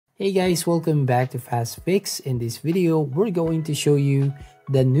Hey guys, welcome back to Fast Fix. In this video, we're going to show you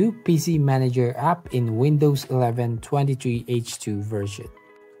the new PC Manager app in Windows 11 23H2 version.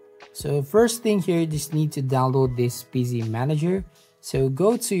 So first thing here, you just need to download this PC Manager. So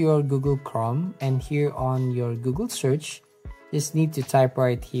go to your Google Chrome, and here on your Google search, just need to type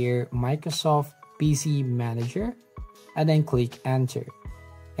right here Microsoft PC Manager and then click enter.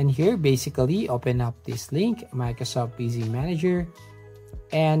 And here basically open up this link, Microsoft PC Manager,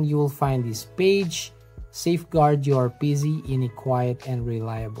 and you will find this page, safeguard your PC in a quiet and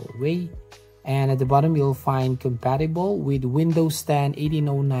reliable way. And at the bottom you'll find compatible with Windows 10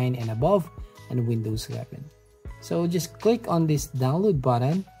 1809 and above and Windows 11. So just click on this download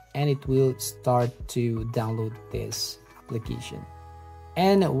button and it will start to download this application.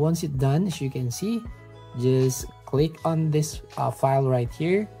 And once it's done, as you can see, just click on this file right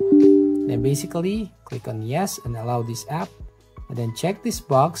here. Then basically click on yes and allow this app, and then check this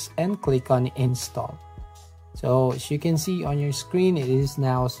box and click on install. So as you can see on your screen, it is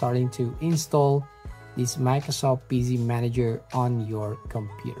now starting to install this Microsoft PC Manager on your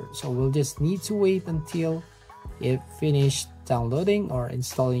computer. So we'll just need to wait until it finished downloading or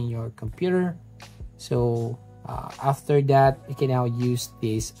installing your computer. So after that, you can now use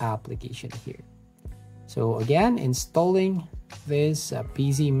this application here. So again, installing this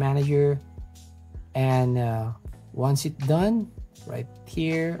PC Manager, and once it's done, right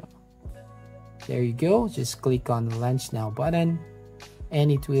here, there you go, just click on the Launch Now button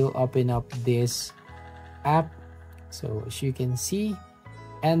and it will open up this app, so as you can see,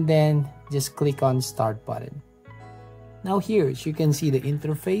 and then just click on Start button. Now here, as you can see the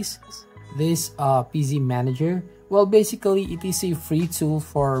interface, this PC Manager, well, basically it is a free tool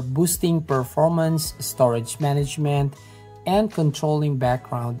for boosting performance, storage management, and controlling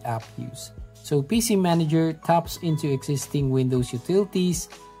background app use. So PC Manager taps into existing Windows utilities,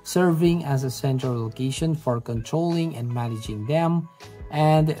 serving as a central location for controlling and managing them.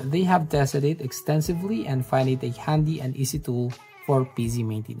 And they have tested it extensively and find it a handy and easy tool for PC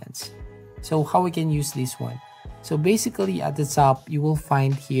maintenance. So how we can use this one? So basically at the top, you will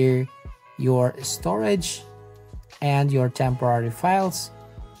find here your storage and your temporary files.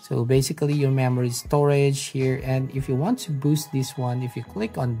 So basically your memory storage here, and if you want to boost this one, if you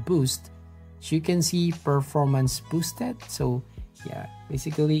click on boost, you can see performance boosted. So yeah,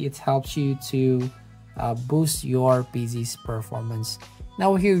 basically it helps you to boost your PC's performance.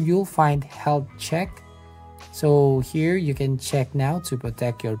 Now here you'll find health check. So here you can check now to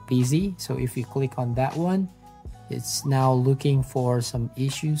protect your PC. So if you click on that one, it's now looking for some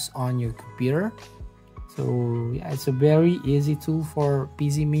issues on your computer. So yeah, it's a very easy tool for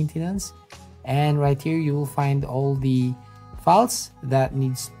PC maintenance. And right here you will find all the files that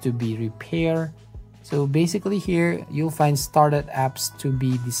needs to be repaired. So basically here you'll find started apps to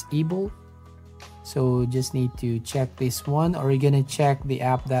be disabled. So just need to check this one, or you're gonna check the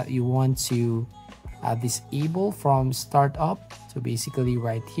app that you want to disable from startup. So basically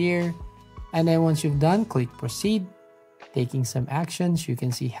right here, and then once you've done, click proceed, taking some actions. You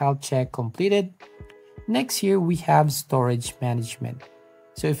can see health check completed. Next here we have storage management.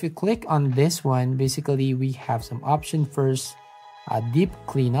 So if you click on this one, basically we have some option. First, deep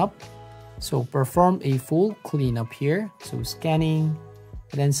cleanup. So perform a full cleanup here. So scanning,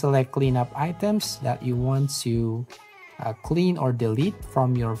 and then select cleanup items that you want to clean or delete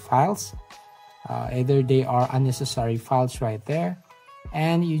from your files. Either they are unnecessary files right there,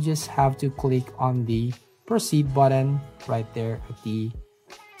 and you just have to click on the proceed button right there at the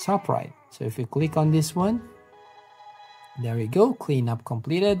top right. So if you click on this one, there we go, cleanup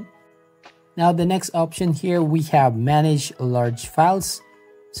completed. Now the next option here, we have manage large files.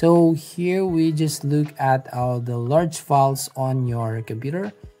 So here we just look at the large files on your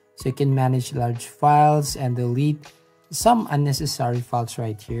computer. So you can manage large files and delete some unnecessary files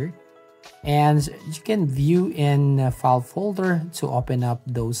right here. And you can view in a file folder to open up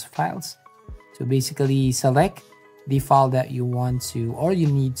those files. So basically select the file that you want to or you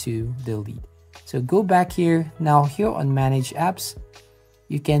need to delete. So go back here. Now here on manage apps,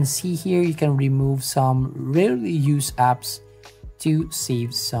 you can see here you can remove some rarely used apps to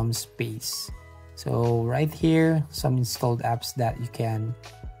save some space. So right here, some installed apps that you can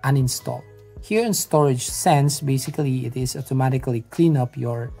uninstall. Here in storage sense, basically it is automatically clean up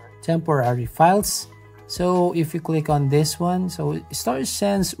your temporary files. So if you click on this one, so storage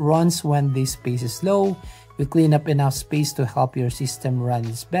sense runs when the space is low. We clean up enough space to help your system run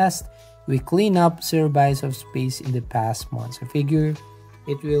its best. We clean up 0 bytes of space in the past month. So figure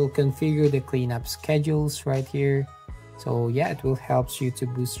it will configure the cleanup schedules right here. So yeah, it will help you to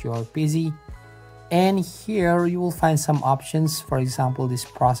boost your PC. And here you will find some options, for example, this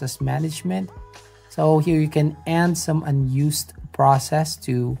process management. So here you can end some unused process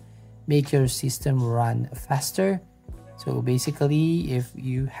to make your system run faster. So basically, if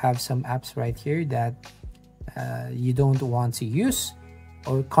you have some apps right here that you don't want to use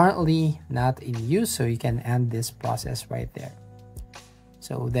or currently not in use, so you can end this process right there.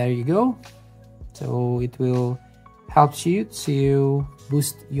 So there you go. So it will help you to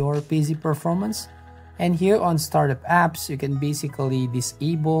boost your PC performance. And here on startup apps, you can basically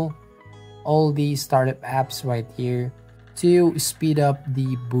disable all the startup apps right here to speed up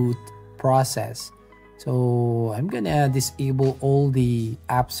the boot process. So I'm gonna disable all the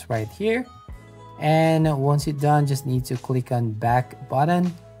apps right here, and once it's done, just need to click on back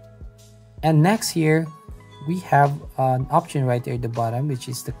button. And next here we have an option right there at the bottom, which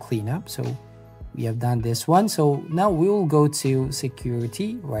is the cleanup. So we have done this one. So now we will go to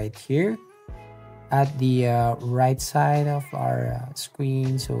security right here at the right side of our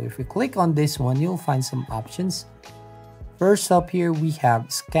screen. So if we click on this one, you'll find some options. First up here, we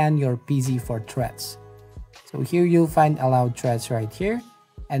have scan your PC for threats. So here you'll find allowed threats right here.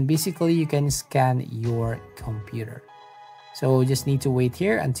 And basically you can scan your computer. So just need to wait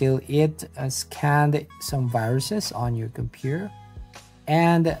here until it scanned some viruses on your computer.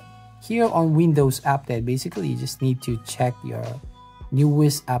 And here on Windows Update, basically you just need to check your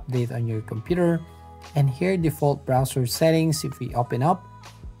newest update on your computer. And here default browser settings, if we open up,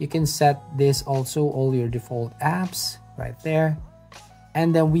 you can set this also all your default apps right there.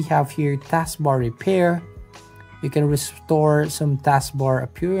 And then we have here taskbar repair. You can restore some taskbar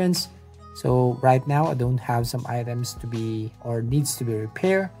appearance. So right now I don't have some items to be or needs to be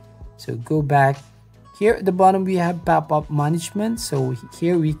repaired. So go back. Here at the bottom we have pop-up management. So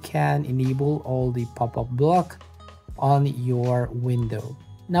here we can enable all the pop-up block on your window.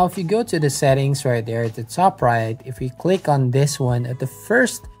 Now if you go to the settings right there at the top right, if we click on this one at the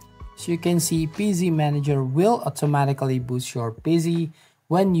first, so you can see PC Manager will automatically boost your PC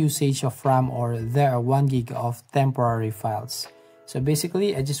when usage of RAM or there are 1 GB of temporary files. So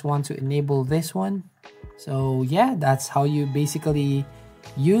basically I just want to enable this one. So yeah, that's how you basically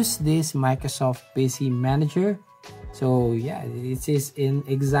use this Microsoft PC Manager. So yeah, it is an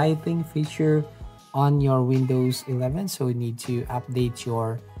exciting feature on your Windows 11. So you need to update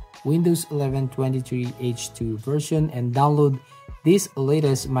your Windows 11 23H2 version and download this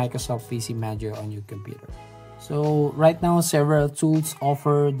latest Microsoft PC Manager on your computer. So right now several tools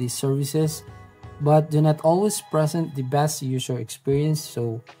offer these services, but do not always present the best user experience.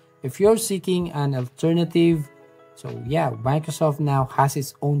 So if you're seeking an alternative, so yeah, Microsoft now has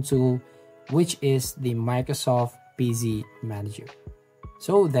its own tool, which is the Microsoft PC Manager.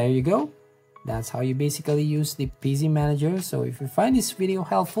 So there you go. That's how you basically use the PC Manager. So if you find this video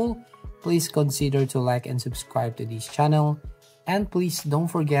helpful, please consider to like and subscribe to this channel. And please don't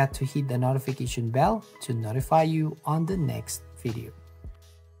forget to hit the notification bell to notify you on the next video.